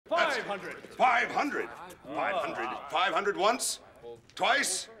500. 500. 500. 500 once,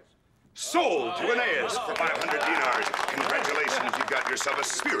 twice. Sold to Aeneas for 500 dinars. Congratulations, you've got yourself a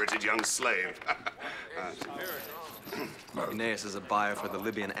spirited young slave. Aeneas is a buyer for the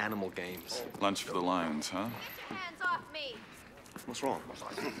Libyan animal games. Lunch for the lions, huh? Hands off me. What's wrong?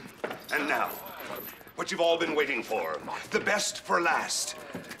 And now, what you've all been waiting for. The best for last.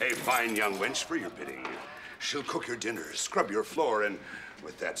 A fine young wench for your bidding. She'll cook your dinner, scrub your floor, and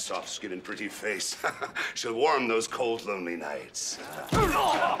with that soft skin and pretty face, she'll warm those cold, lonely nights. Come,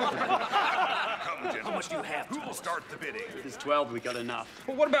 gentlemen. How much do you have? Who will start the bidding? It's 12, we got enough.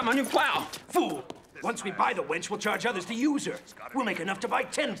 Well, what about my new plow? Fool! Once we buy the wench, we'll charge others to use her. We'll make enough to buy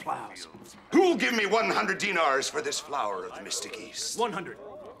 10 plows. Who'll give me 100 dinars for this flower of the mystic East? 100.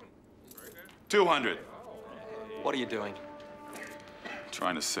 200. What are you doing?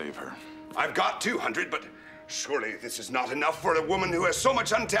 Trying to save her. I've got 200, but surely this is not enough for a woman who has so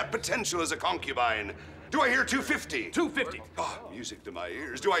much untapped potential as a concubine. Do I hear 250? 250. Oh, music to my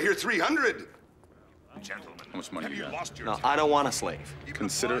ears. Do I hear 300? Gentlemen, How much money have you you got? lost your No, temper? I don't want a slave. Even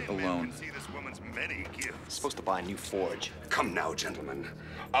Consider it a blind men loan. can see this woman's many I'm gifts. supposed to buy a new forge. Come now, gentlemen.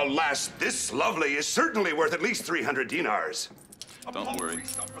 Alas, this lovely is certainly worth at least 300 dinars. Don't worry.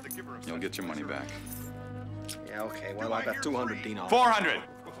 You'll get your money back. Yeah, okay. Well, I got 200 dinars. 400.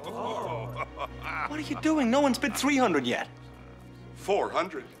 What are you doing? No one's bid 300 yet.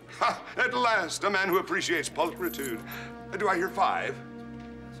 400. Ha! At last, a man who appreciates pulchritude. Do I hear 5?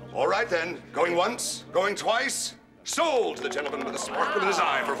 All right then. Going once, going twice. Sold to the gentleman with a sparkle in his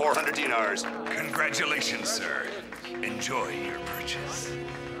eye for 400 dinars. Congratulations, sir. Enjoy your purchase.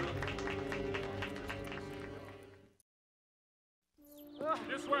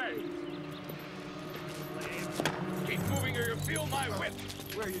 This way. Keep moving or you'll feel my whip.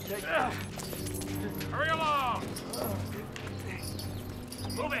 Where are you taking Hurry along.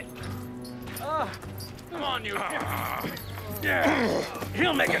 Move it. Come on, you. Yeah.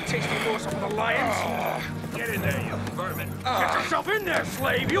 He'll make a tasty morsel for the lions. Get in there, you vermin. Get yourself in there,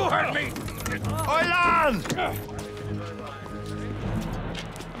 slave. You heard me. Oi-lan!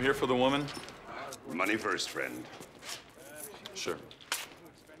 I'm here for the woman. Money first, friend. Sure.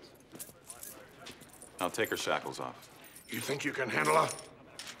 Now take her shackles off. You think you can handle her?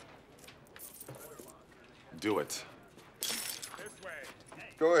 Do it.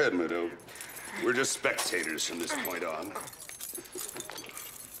 Go ahead, Mudo. We're just spectators from this point on.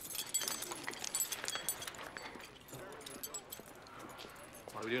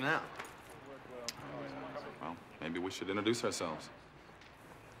 What do we do now? Well, maybe we should introduce ourselves.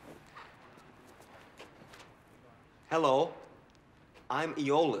 Hello. I'm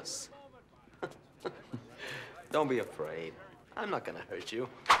Iolaus. Don't be afraid. I'm not gonna hurt you.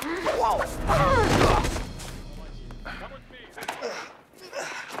 Whoa!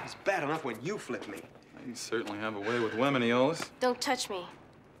 It's bad enough when you flip me. You certainly have a way with women, Aeolus. Don't touch me.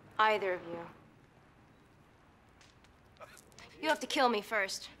 Either of you. You have to kill me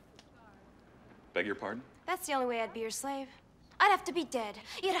first. Beg your pardon? That's the only way I'd be your slave. I'd have to be dead.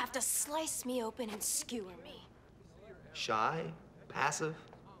 You'd have to slice me open and skewer me. Shy, passive,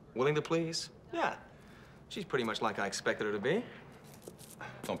 willing to please. Yeah, she's pretty much like I expected her to be.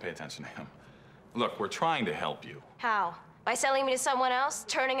 Don't pay attention to him. Look, we're trying to help you. How? By selling me to someone else?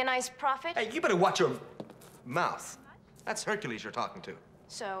 Turning a nice profit? Hey, you better watch your mouth. That's Hercules you're talking to.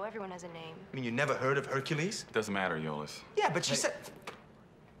 So everyone has a name. I mean, you never heard of Hercules? It doesn't matter, Aeolus. Yeah, but she said...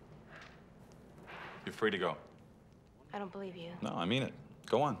 You're free to go. I don't believe you. No, I mean it.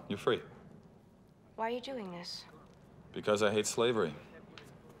 Go on, you're free. Why are you doing this? Because I hate slavery.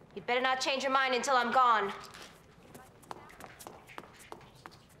 You'd better not change your mind until I'm gone.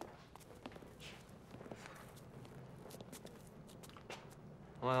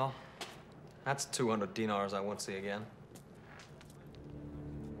 Well, that's 200 dinars I won't see again.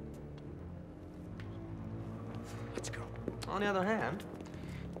 Let's go. On the other hand,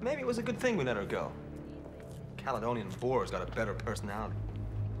 maybe it was a good thing we let her go. Caledonian boar's got a better personality.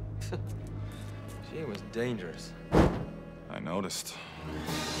 She was dangerous. I noticed.